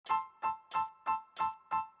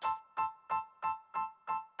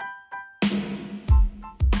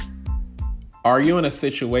Are you in a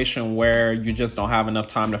situation where you just don't have enough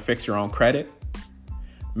time to fix your own credit?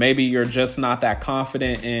 Maybe you're just not that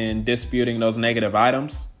confident in disputing those negative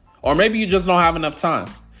items. Or maybe you just don't have enough time.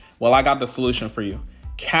 Well, I got the solution for you.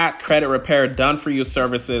 CAT Credit Repair Done For You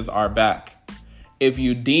services are back. If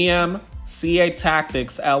you DM CA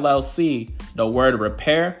Tactics LLC, the word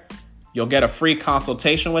repair, you'll get a free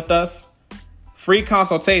consultation with us. Free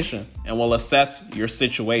consultation, and we'll assess your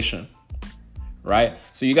situation. Right?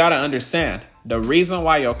 So you got to understand, the reason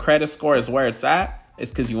why your credit score is where it's at is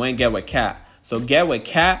because you ain't get with CAT. So get with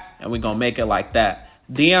CAT, and we're going to make it like that.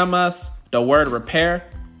 DM us the word repair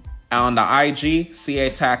on the IG,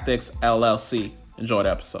 CA Tactics LLC. Enjoy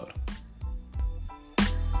the episode.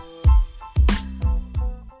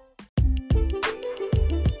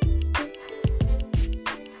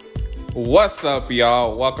 What's up,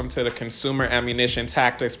 y'all? Welcome to the Consumer Ammunition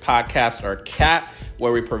Tactics Podcast, or CAT,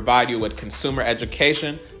 where we provide you with consumer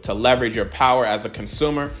education to leverage your power as a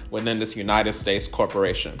consumer within this United States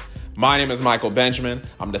corporation. My name is Michael Benjamin.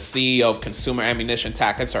 I'm the CEO of Consumer Ammunition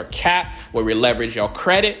Tactics, or CAT, where we leverage your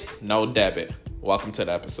credit, no debit. Welcome to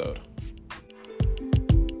the episode.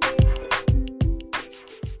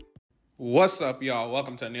 What's up, y'all?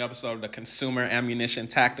 Welcome to a new episode of the Consumer Ammunition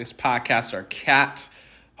Tactics Podcast, or CAT.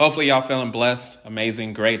 Hopefully y'all feeling blessed,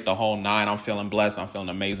 amazing, great, the whole nine. I'm feeling blessed, I'm feeling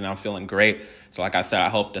amazing, I'm feeling great. So like I said, I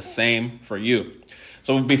hope the same for you.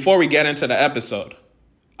 So before we get into the episode,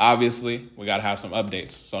 obviously we got to have some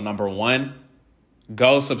updates. So number one,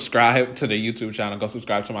 go subscribe to the YouTube channel. Go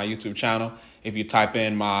subscribe to my YouTube channel. If you type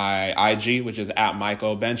in my IG, which is at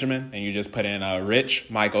Michael Benjamin, and you just put in Rich,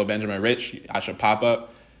 Michael Benjamin Rich, I should pop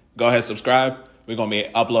up. Go ahead, subscribe. We're going to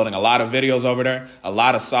be uploading a lot of videos over there, a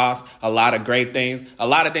lot of sauce, a lot of great things, a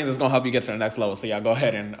lot of things that's going to help you get to the next level. So y'all go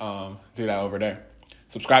ahead and do that over there.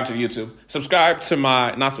 Subscribe to YouTube. Subscribe to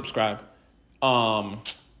my, not subscribe.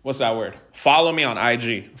 What's that word? Follow me on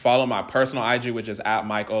IG. Follow my personal IG, which is at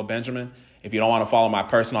Michael Benjamin. If you don't want to follow my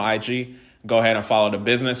personal IG, go ahead and follow the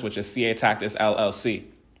business, which is CA Tactics LLC.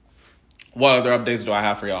 What other updates do I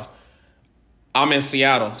have for y'all? I'm in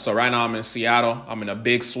Seattle. So right now I'm in Seattle. I'm in a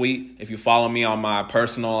big suite. If you follow me on my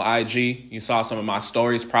personal IG, you saw some of my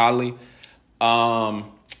stories probably.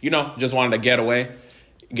 Just wanted to get away,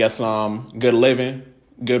 get some good living,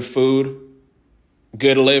 good food,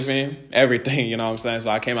 good living, everything, you know what I'm saying?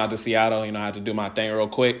 So I came out to Seattle, I had to do my thing real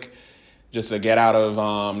quick just to get out of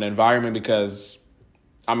the environment because,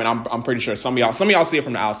 I'm pretty sure some of y'all see it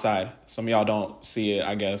from the outside. Some of y'all don't see it,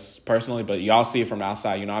 I guess, personally, but y'all see it from the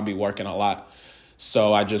outside. I be working a lot.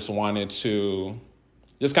 So I just wanted to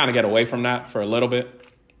just kind of get away from that for a little bit.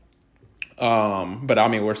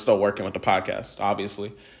 But we're still working with the podcast,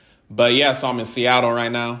 obviously. But yeah, so I'm in Seattle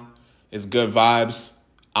right now. It's good vibes.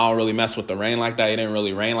 I don't really mess with the rain like that. It didn't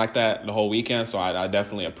really rain like that the whole weekend, so I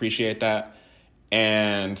definitely appreciate that.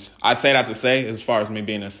 And I say that to say, as far as me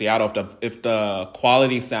being in Seattle, if the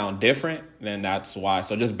quality sound different, then that's why.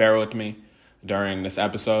 So just bear with me during this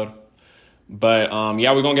episode. But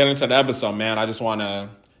we're going to get into the episode, man. I just want to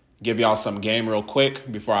give y'all some game real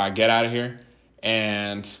quick before I get out of here.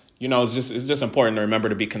 And, it's just important to remember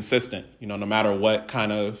to be consistent, no matter what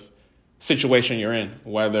kind of situation you're in,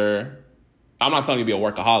 whether I'm not telling you to be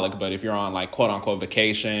a workaholic, but if you're on like quote unquote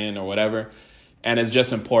vacation or whatever, and it's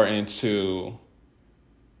just important to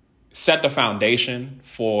set the foundation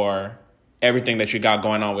for everything that you got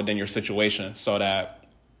going on within your situation so that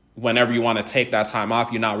whenever you want to take that time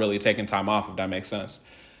off, you're not really taking time off, if that makes sense.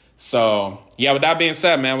 So, with that being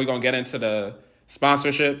said, man, we're going to get into the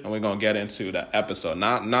sponsorship and we're going to get into the episode.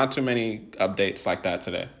 Not too many updates like that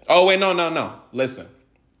today. Oh, wait, no. Listen,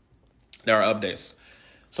 there are updates.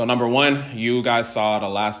 So, number one, you guys saw the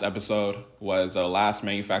last episode was the last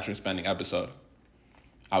manufacturer spending episode.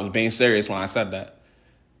 I was being serious when I said that.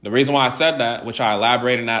 The reason why I said that, which I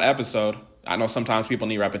elaborated in that episode, I know sometimes people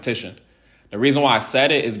need repetition. The reason why I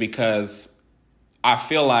said it is because I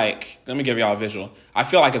feel like, let me give y'all a visual. I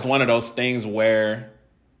feel like it's one of those things where,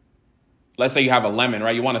 let's say you have a lemon,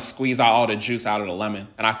 right? You want to squeeze out all the juice out of the lemon.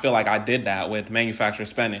 And I feel like I did that with manufacturer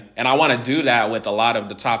spending. And I want to do that with a lot of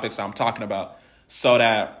the topics I'm talking about so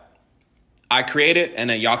that I create it and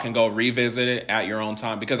then y'all can go revisit it at your own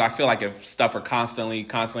time. Because I feel like if stuff are constantly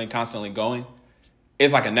going,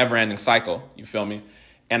 it's like a never ending cycle. You feel me?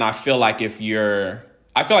 And I feel like if you're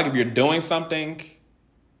doing something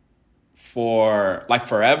for like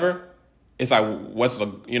forever, it's like, what's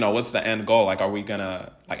the end goal? Like, are we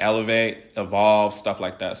gonna like elevate, evolve, stuff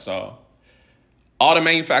like that? So all the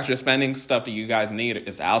manufacturer spending stuff that you guys need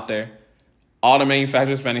is out there. All the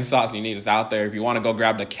manufacturer spending sauce you need is out there. If you want to go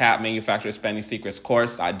grab the CAT Manufacturer Spending Secrets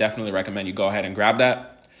course, I definitely recommend you go ahead and grab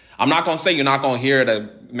that. I'm not going to say you're not going to hear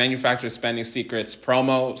the manufacturer spending secrets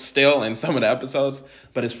promo still in some of the episodes.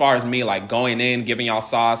 But as far as me like going in, giving y'all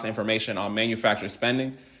sauce information on manufacturer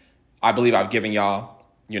spending, I believe I've given y'all,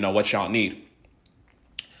 what y'all need.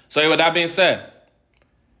 So with that being said,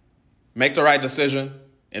 make the right decision,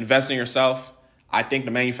 invest in yourself. I think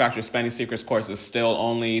the manufacturer spending secrets course is still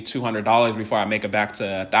only $200 before I make it back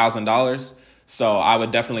to $1,000. So I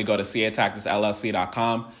would definitely go to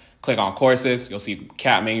catacticsllc.com, click on courses. You'll see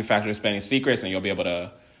CAT manufacturer spending secrets, and you'll be able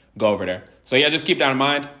to go over there. So yeah, just keep that in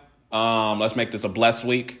mind. Let's make this a blessed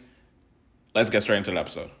week. Let's get straight into the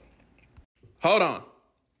episode. Hold on.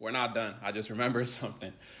 We're not done. I just remembered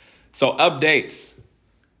something. So updates.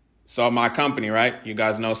 So my company, right? You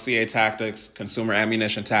guys know CA Tactics, Consumer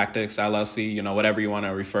Ammunition Tactics, LLC, whatever you want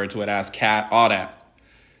to refer to it as, CAT, all that.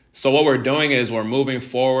 So what we're doing is we're moving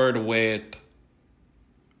forward with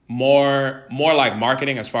more like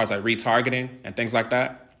marketing as far as like retargeting and things like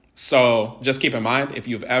that. So just keep in mind, if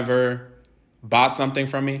you've ever bought something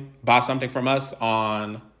from us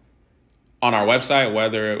on our website,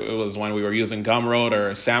 whether it was when we were using Gumroad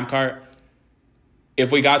or Samcart, if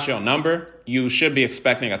we got your number, you should be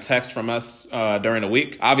expecting a text from us during the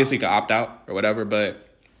week. Obviously, you can opt out or whatever, but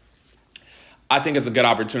I think it's a good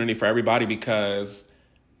opportunity for everybody because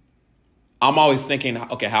I'm always thinking,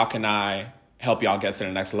 okay, how can I help y'all get to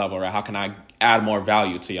the next level, right? How can I add more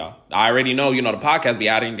value to y'all? I already know, the podcast be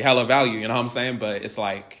adding hella value, you know what I'm saying? But it's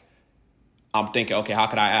like, I'm thinking, okay, how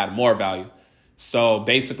can I add more value? So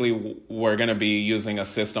basically, we're going to be using a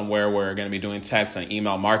system where we're going to be doing text and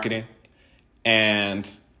email marketing. And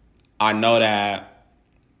I know that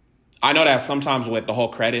sometimes with the whole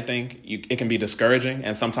credit thing, it can be discouraging.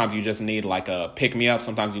 And sometimes you just need like a pick me up.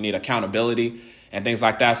 Sometimes you need accountability and things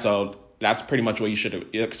like that. So that's pretty much what you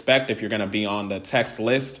should expect if you're going to be on the text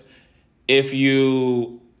list. If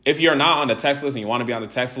you're not on the text list and you want to be on the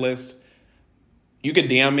text list, you could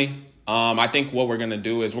DM me. I think what we're going to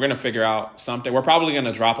do is we're going to figure out something. We're probably going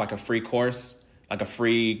to drop like a free course, like a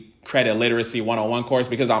free credit literacy 101 course,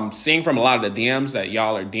 because I'm seeing from a lot of the DMs that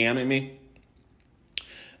y'all are DMing me.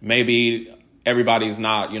 Maybe everybody's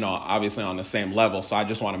not, obviously on the same level. So I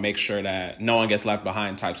just want to make sure that no one gets left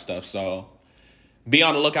behind type stuff. So be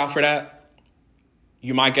on the lookout for that.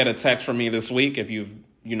 You might get a text from me this week if you've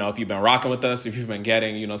been rocking with us, if you've been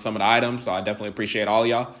getting, some of the items. So I definitely appreciate all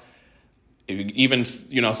y'all. Even,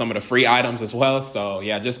 some of the free items as well. So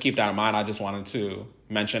yeah, just keep that in mind. I just wanted to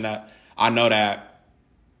mention that. I know that,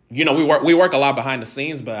 we work a lot behind the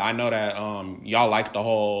scenes, but I know that y'all like the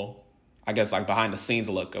whole, I guess, like behind the scenes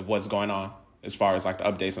look of what's going on as far as like the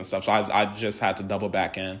updates and stuff. So I just had to double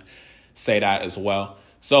back and say that as well.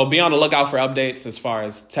 So be on the lookout for updates as far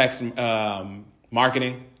as text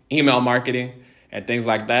marketing, email marketing, and things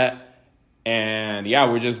like that. And yeah,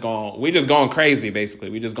 we're just going crazy, basically.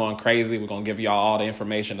 We're just going crazy. We're going to give y'all all the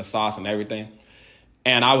information, the sauce and everything.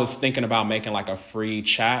 And I was thinking about making like a free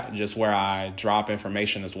chat just where I drop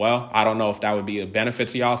information as well. I don't know if that would be a benefit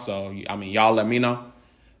to y'all. So, y'all let me know.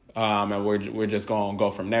 And we're just going to go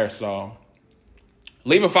from there. So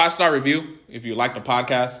leave a 5-star review if you like the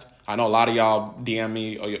podcast. I know a lot of y'all DM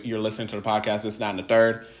me or you're listening to the podcast. It's not in the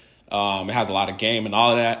third. It has a lot of game and all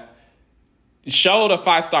of that. Show the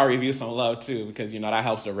 5-star review some love too, because, that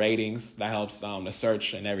helps the ratings. That helps the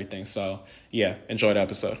search and everything. So yeah, enjoy the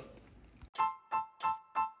episode.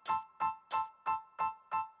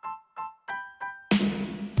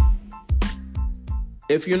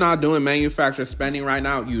 If you're not doing manufacturer spending right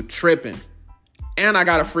now, you tripping. And I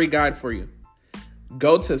got a free guide for you.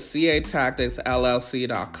 Go to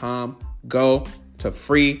catacticsllc.com. Go to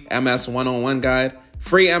free MS 101 guide.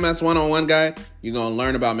 Free MS 101 guide. You're going to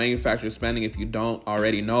learn about manufacturer spending if you don't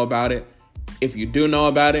already know about it. If you do know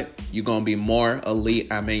about it, you're going to be more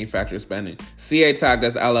elite at manufacturer spending.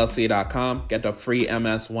 catacticsllc.com. Get the free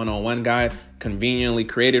MS 101 guide. Conveniently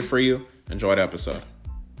created for you. Enjoy the episode.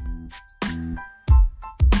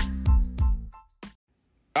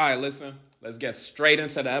 All right, listen, let's get straight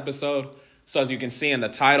into the episode. So as you can see in the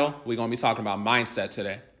title, we're going to be talking about mindset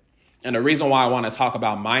today. And the reason why I want to talk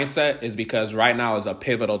about mindset is because right now is a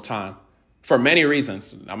pivotal time for many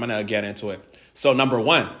reasons. I'm going to get into it. So number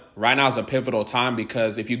one, right now is a pivotal time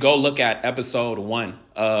because if you go look at episode 1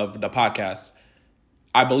 of the podcast,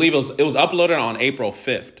 I believe it was uploaded on April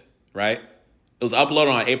 5th, right? It was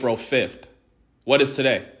uploaded on April 5th. What is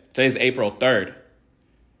today? Today's April 3rd.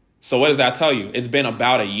 So what does that tell you? It's been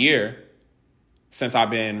about a year since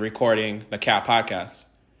I've been recording the CAT podcast.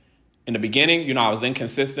 In the beginning, I was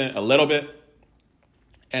inconsistent a little bit.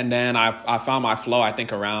 And then I found my flow, I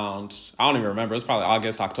think around, I don't even remember. It was probably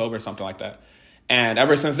August, October, something like that. And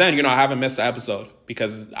ever since then, I haven't missed an episode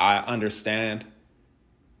because I understand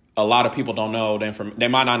a lot of people don't know the information. They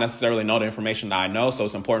might not necessarily know the information that I know. So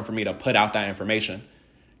it's important for me to put out that information.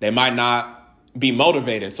 They might not be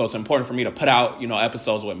motivated. So it's important for me to put out,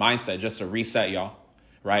 episodes with mindset just to reset y'all.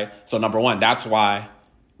 Right. So number one, that's why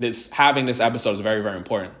having this episode is very, very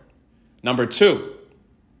important. Number two,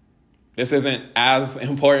 this isn't as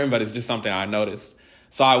important, but it's just something I noticed.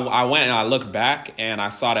 So I went and I looked back and I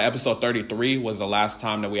saw that episode 33 was the last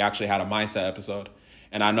time that we actually had a mindset episode.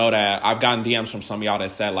 And I know that I've gotten DMs from some of y'all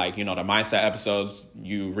that said, like, the mindset episodes,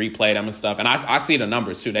 you replay them and stuff. And I see the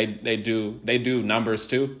numbers too. They do numbers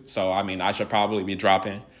too. So, I mean, I should probably be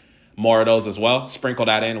dropping more of those as well. Sprinkle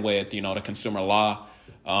that in with, the consumer law,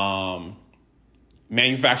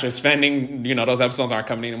 manufacturer spending, those episodes aren't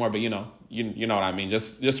coming anymore, but you know what I mean?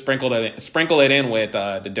 Just sprinkle it in with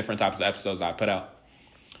the different types of episodes I put out.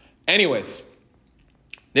 Anyways,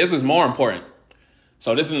 this is more important.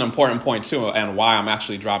 So this is an important point too, and why I'm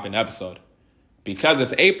actually dropping the episode. Because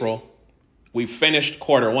it's April, we finished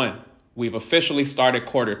quarter one. We've officially started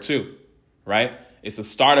quarter two, right? It's the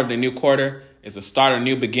start of the new quarter. It's the start of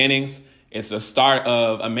new beginnings. It's the start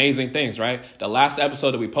of amazing things, right? The last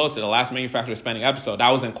episode that we posted, the last manufacturer spending episode, that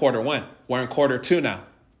was in quarter one. We're in quarter two now.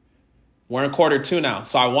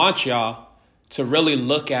 So I want y'all to really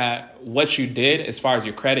look at what you did as far as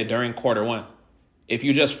your credit during quarter one. If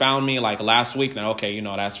you just found me like last week, then okay,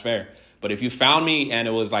 that's fair. But if you found me and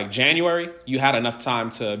it was like January, you had enough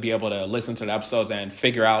time to be able to listen to the episodes and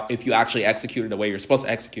figure out if you actually executed the way you're supposed to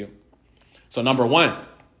execute. So number one,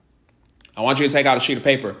 I want you to take out a sheet of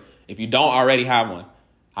paper. If you don't already have one,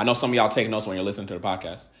 I know some of y'all take notes when you're listening to the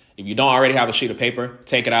podcast. If you don't already have a sheet of paper,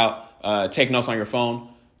 take it out, take notes on your phone,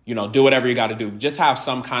 do whatever you got to do. Just have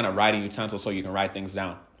some kind of writing utensil so you can write things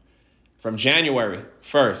down. From January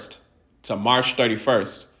 1st to March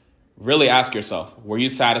 31st, really ask yourself, were you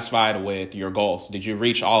satisfied with your goals? Did you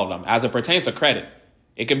reach all of them? As it pertains to credit,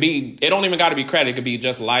 it don't even got to be credit. It could be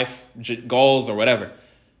just life goals or whatever.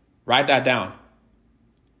 Write that down.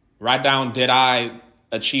 Write down, did I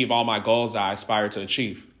achieve all my goals that I aspire to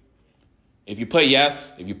achieve? If you put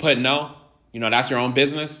yes, if you put no, that's your own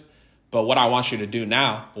business. But what I want you to do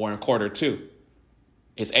now, we're in quarter two.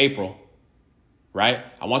 It's April, right?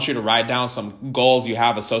 I want you to write down some goals you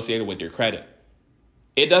have associated with your credit.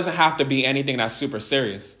 It doesn't have to be anything that's super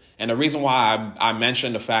serious. And the reason why I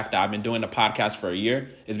mentioned the fact that I've been doing the podcast for a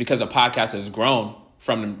year is because the podcast has grown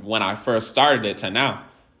from when I first started it to now.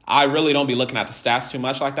 I really don't be looking at the stats too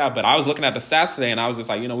much like that, but I was looking at the stats today and I was just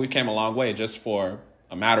like, we came a long way just for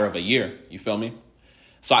a matter of a year. You feel me?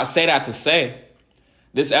 So I say that to say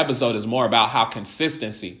this episode is more about how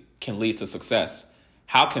consistency can lead to success.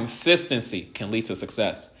 How consistency can lead to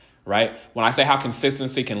success, right? When I say how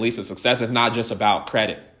consistency can lead to success, it's not just about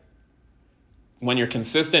credit. When you're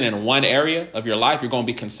consistent in one area of your life, you're going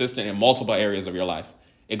to be consistent in multiple areas of your life.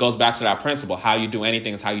 It goes back to that principle. How you do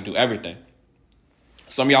anything is how you do everything.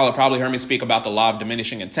 Some of y'all have probably heard me speak about the law of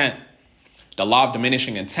diminishing intent. The law of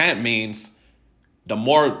diminishing intent means the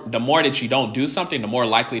more that you don't do something, the more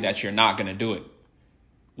likely that you're not going to do it.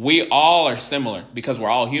 We all are similar because we're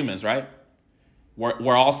all humans, right?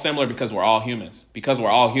 We're all similar because we're all humans. Because we're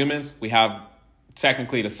all humans, we have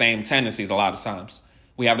technically the same tendencies a lot of times.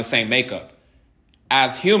 We have the same makeup.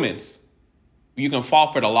 As humans, you can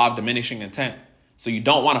fall for the law of diminishing intent. So you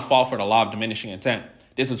don't want to fall for the law of diminishing intent.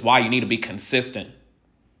 This is why you need to be consistent.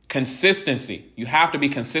 Consistency. You have to be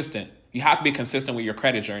consistent. You have to be consistent with your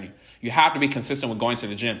credit journey. You have to be consistent with going to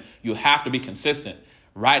the gym. You have to be consistent.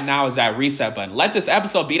 Right now is that reset button. Let this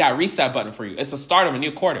episode be that reset button for you. It's the start of a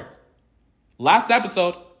new quarter. Last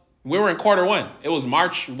episode, we were in quarter one. It was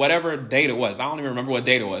March, whatever date it was. I don't even remember what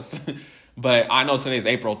date it was. But I know today is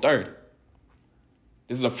April 3rd.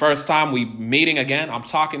 This is the first time we meeting again. I'm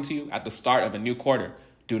talking to you at the start of a new quarter.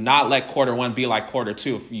 Do not let quarter one be like quarter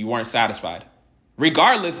two if you weren't satisfied.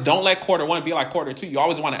 Regardless, don't let quarter one be like quarter two. You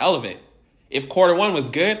always want to elevate. If quarter one was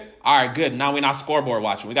good, all right, good. Now we're not scoreboard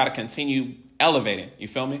watching. We got to continue elevating. You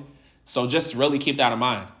feel me? So just really keep that in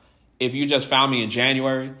mind. If you just found me in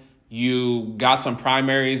January, you got some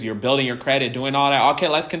primaries, you're building your credit, doing all that. Okay,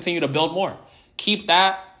 let's continue to build more. Keep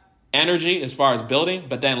that energy as far as building,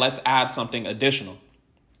 but then let's add something additional.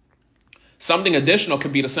 Something additional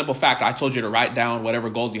could be the simple fact I told you to write down whatever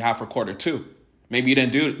goals you have for quarter two. Maybe you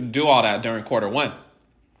didn't do all that during quarter one.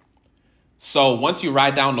 So once you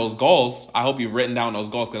write down those goals, I hope you've written down those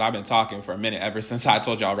goals because I've been talking for a minute ever since I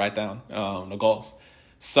told you I'll write down the goals.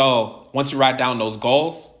 So once you write down those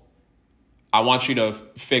goals, I want you to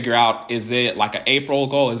figure out, is it like an April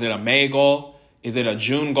goal? Is it a May goal? Is it a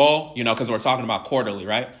June goal? Because we're talking about quarterly,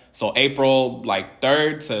 right? So April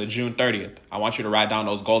 3rd to June 30th. I want you to write down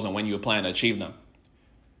those goals and when you plan to achieve them,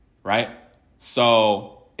 right?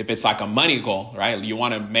 So if it's like a money goal, right? You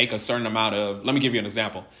want to make a certain amount of, let me give you an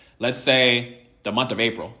example. Let's say the month of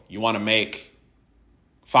April, you want to make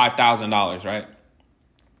 $5,000, right?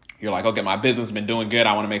 You're like, okay, my business has been doing good.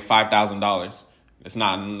 I want to make $5,000. It's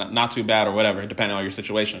not too bad or whatever, depending on your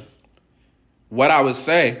situation. What I would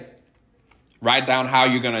say, write down how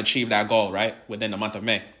you're going to achieve that goal, right? Within the month of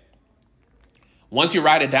May. Once you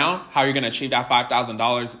write it down, how you're going to achieve that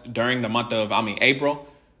 $5,000 during the month of, April,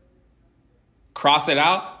 cross it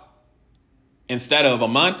out. Instead of a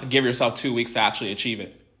month, give yourself 2 weeks to actually achieve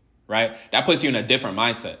it, right? That puts you in a different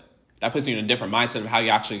mindset. That puts you in a different mindset of how you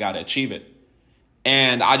actually got to achieve it.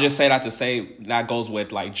 And I just say that to say that goes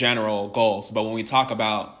with like general goals. But when we talk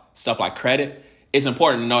about stuff like credit, it's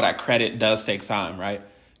important to know that credit does take time, right?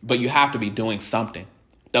 But you have to be doing something.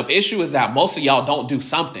 The issue is that most of y'all don't do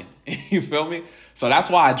something. You feel me? So that's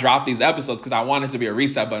why I dropped these episodes, because I want it to be a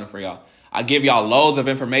reset button for y'all. I give y'all loads of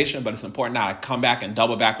information, but it's important that I come back and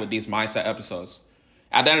double back with these mindset episodes.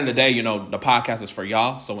 At the end of the day, the podcast is for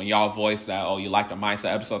y'all. So when y'all voice that, oh, you like the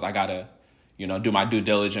mindset episodes, I got to, do my due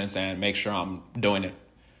diligence and make sure I'm doing it.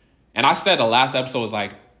 And I said the last episode was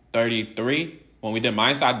like 33 when we did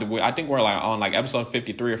mindset. I think we're like on like episode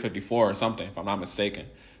 53 or 54 or something, if I'm not mistaken.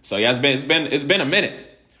 So yeah, it's been a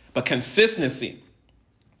minute. But consistency,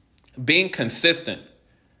 being consistent,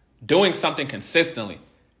 doing something consistently,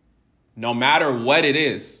 no matter what it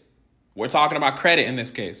is, we're talking about credit in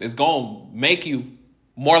this case, it's going to make you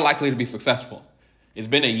more likely to be successful. It's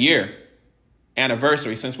been a year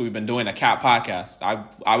anniversary since we've been doing a CAP podcast.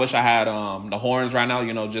 I wish I had the horns right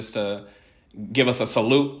now, just to give us a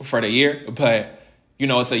salute for the year. But,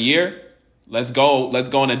 it's a year. Let's go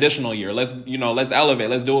an additional year. Let's elevate.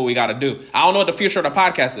 Let's do what we got to do. I don't know what the future of the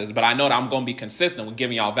podcast is, but I know that I'm going to be consistent with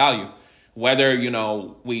giving y'all value. Whether,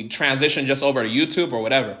 we transition just over to YouTube or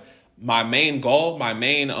whatever. My main goal, my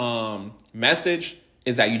main message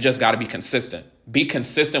is that you just got to be consistent. Be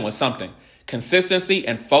consistent with something. Consistency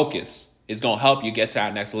and focus is going to help you get to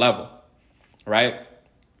that next level, right?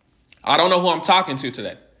 I don't know who I'm talking to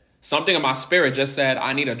today. Something in my spirit just said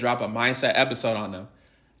I need to drop a mindset episode on them.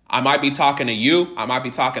 I might be talking to you. I might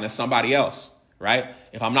be talking to somebody else, right?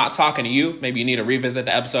 If I'm not talking to you, maybe you need to revisit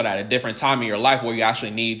the episode at a different time in your life where you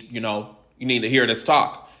actually need, you need to hear this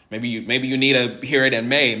talk. Maybe you need to hear it in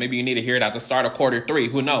May. Maybe you need to hear it at the start of quarter 3.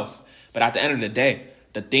 Who knows? But at the end of the day,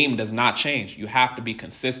 the theme does not change. You have to be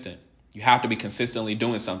consistent. You have to be consistently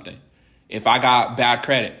doing something. If I got bad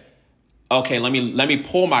credit, okay, let me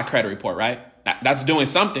pull my credit report, right? That's doing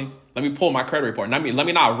something. Let me pull my credit report. Let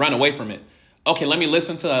me not run away from it. Okay, let me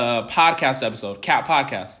listen to a podcast episode, CAP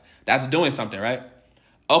podcast. That's doing something, right?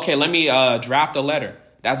 Okay, let me draft a letter.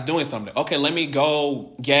 That's doing something. Okay, let me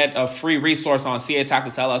go get a free resource on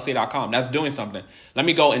catacticsllc.com. That's doing something. Let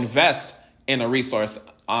me go invest in a resource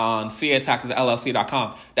on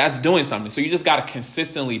catacticsllc.com. That's doing something. So you just got to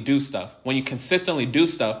consistently do stuff. When you consistently do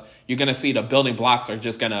stuff, you're going to see the building blocks are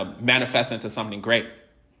just going to manifest into something great.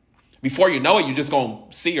 Before you know it, you're just going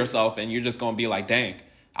to see yourself and you're just going to be like, dang,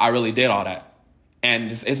 I really did all that.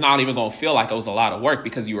 And it's not even going to feel like it was a lot of work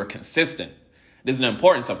because you were consistent. There's an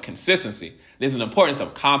importance of consistency. There's an importance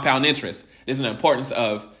of compound interest. There's an importance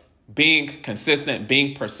of being consistent,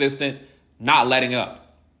 being persistent, not letting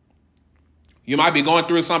up. You might be going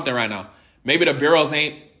through something right now. Maybe the bureaus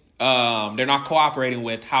they're not cooperating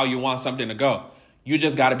with how you want something to go. You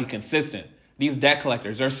just got to be consistent. These debt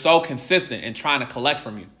collectors, they're so consistent in trying to collect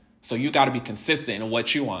from you. So you got to be consistent in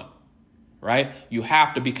what you want, right? You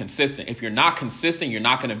have to be consistent. If you're not consistent, you're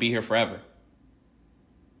not going to be here forever.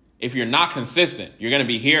 If you're not consistent, you're going to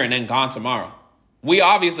be here and then gone tomorrow. We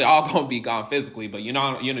obviously all going to be gone physically, but you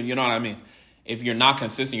know what I mean? If you're not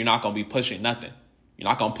consistent, you're not going to be pushing nothing. You're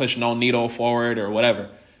not going to push no needle forward or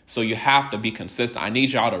whatever. So you have to be consistent. I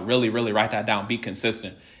need y'all to really, really write that down. Be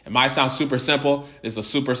consistent. It might sound super simple. It's a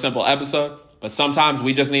super simple episode, but sometimes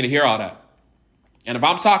we just need to hear all that. And if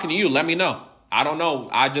I'm talking to you, let me know. I don't know.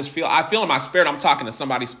 I feel in my spirit I'm talking to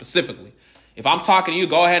somebody specifically. If I'm talking to you,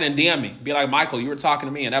 go ahead and DM me. Be like, Michael, you were talking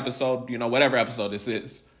to me in episode, whatever episode this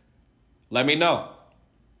is. Let me know.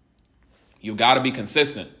 You got to be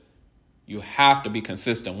consistent. You have to be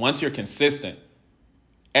consistent. Once you're consistent,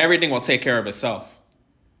 everything will take care of itself.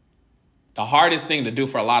 The hardest thing to do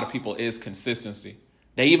for a lot of people is consistency.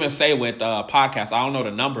 They even say with podcasts, I don't know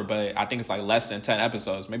the number, but I think it's like less than 10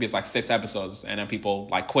 episodes. Maybe it's like 6 episodes, and then people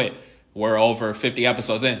like quit. We're over 50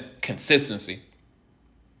 episodes in. Consistency.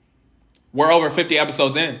 We're over 50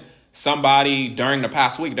 episodes in. Somebody during the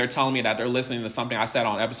past week, they're telling me that they're listening to something I said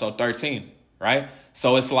on episode 13, right?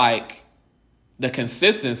 So it's like the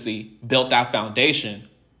consistency built that foundation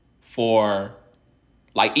for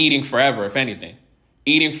like eating forever, if anything.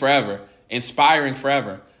 Eating forever, inspiring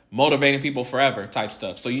forever. motivating people forever type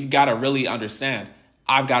stuff. So you got to really understand,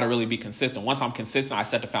 I've got to really be consistent. Once I'm consistent, I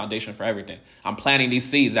set the foundation for everything. I'm planting these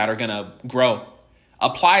seeds that are going to grow.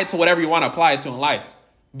 Apply it to whatever you want to apply it to in life.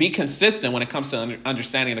 Be consistent when it comes to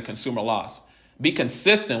understanding the consumer laws. Be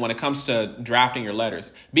consistent when it comes to drafting your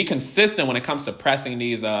letters. Be consistent when it comes to pressing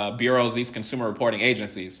these bureaus, these consumer reporting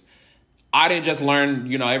agencies. I didn't just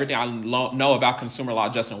learn, everything I know about consumer law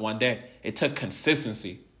just in one day. It took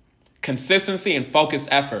consistency. Consistency and focused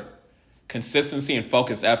effort. Consistency and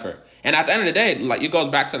focused effort. And at the end of the day, like, it goes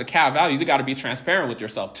back to the CAP values. You got to be transparent with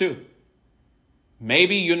yourself too.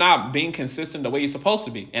 Maybe you're not being consistent the way you're supposed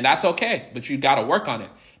to be, and that's okay, but you got to work on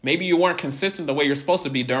it. Maybe you weren't consistent the way you're supposed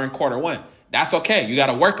to be during quarter one. That's okay. You got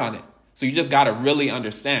to work on it. So you just got to really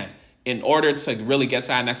understand, in order to really get to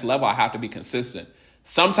that next level, I have to be consistent.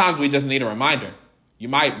 Sometimes we just need a reminder. You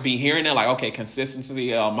might be hearing it like, okay, consistency,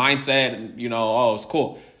 mindset, and, it's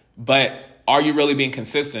cool. But are you really being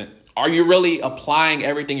consistent? Are you really applying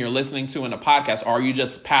everything you're listening to in the podcast? Or are you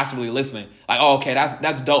just passively listening? Like, oh, okay,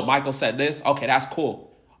 that's dope. Michael said this. Okay, that's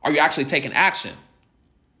cool. Are you actually taking action?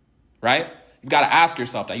 Right? You got to ask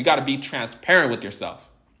yourself that. You got to be transparent with yourself.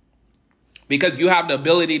 Because you have the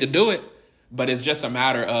ability to do it, but it's just a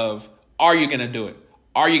matter of, are you going to do it?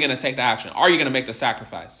 Are you going to take the action? Are you going to make the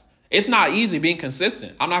sacrifice? It's not easy being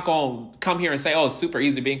consistent. I'm not going to come here and say, oh, it's super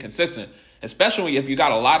easy being consistent, especially if you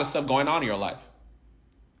got a lot of stuff going on in your life.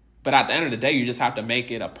 But at the end of the day, you just have to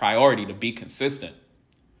make it a priority to be consistent.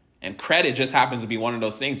 And credit just happens to be one of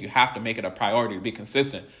those things. You have to make it a priority to be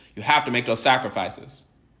consistent. You have to make those sacrifices.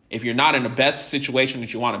 If you're not in the best situation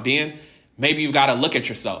that you want to be in, maybe you've got to look at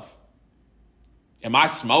yourself. Am I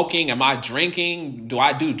smoking? Am I drinking? Do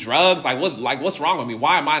I do drugs? What's wrong with me?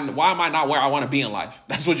 Why am I not where I want to be in life?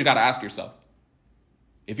 That's what you got to ask yourself.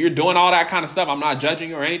 If you're doing all that kind of stuff, I'm not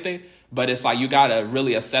judging you or anything, but it's like you got to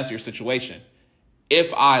really assess your situation.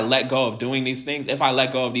 If I let go of doing these things, if I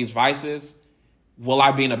let go of these vices, will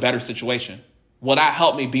I be in a better situation? Will that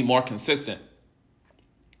help me be more consistent?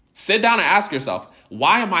 Sit down and ask yourself,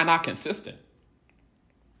 why am I not consistent?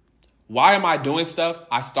 Why am I doing stuff?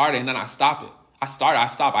 I start it and then I stop it. I start, I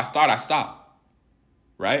stop, I start, I stop.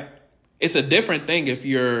 Right? It's a different thing if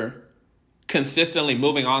you're consistently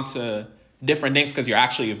moving on to different things because you're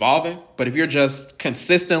actually evolving. But if you're just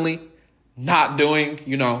consistently not doing,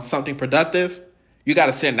 something productive, you got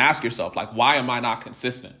to sit and ask yourself, like, why am I not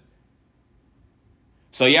consistent?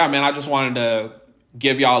 So, yeah, man, I just wanted to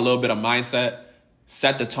give y'all a little bit of mindset,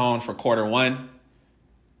 set the tone for quarter one,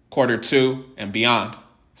 quarter two, and beyond.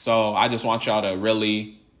 So I just want y'all to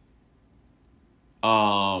really,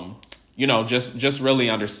 just really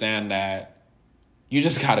understand that you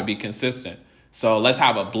just got to be consistent. So let's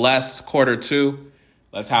have a blessed quarter two.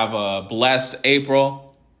 Let's have a blessed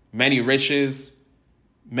April. Many riches,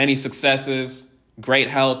 many successes, great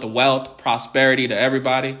health, wealth, prosperity to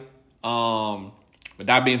everybody. With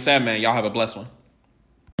that being said, man, y'all have a blessed one.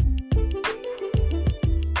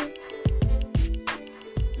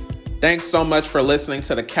 Thanks so much for listening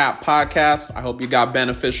to the CAP podcast. I hope you got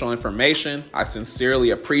beneficial information. I sincerely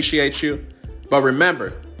appreciate you. But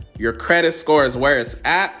remember, your credit score is where it's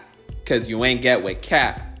at because you ain't get with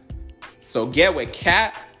CAP. So get with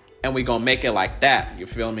CAP and we gonna make it like that. You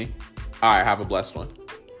feel me? All right, have a blessed one.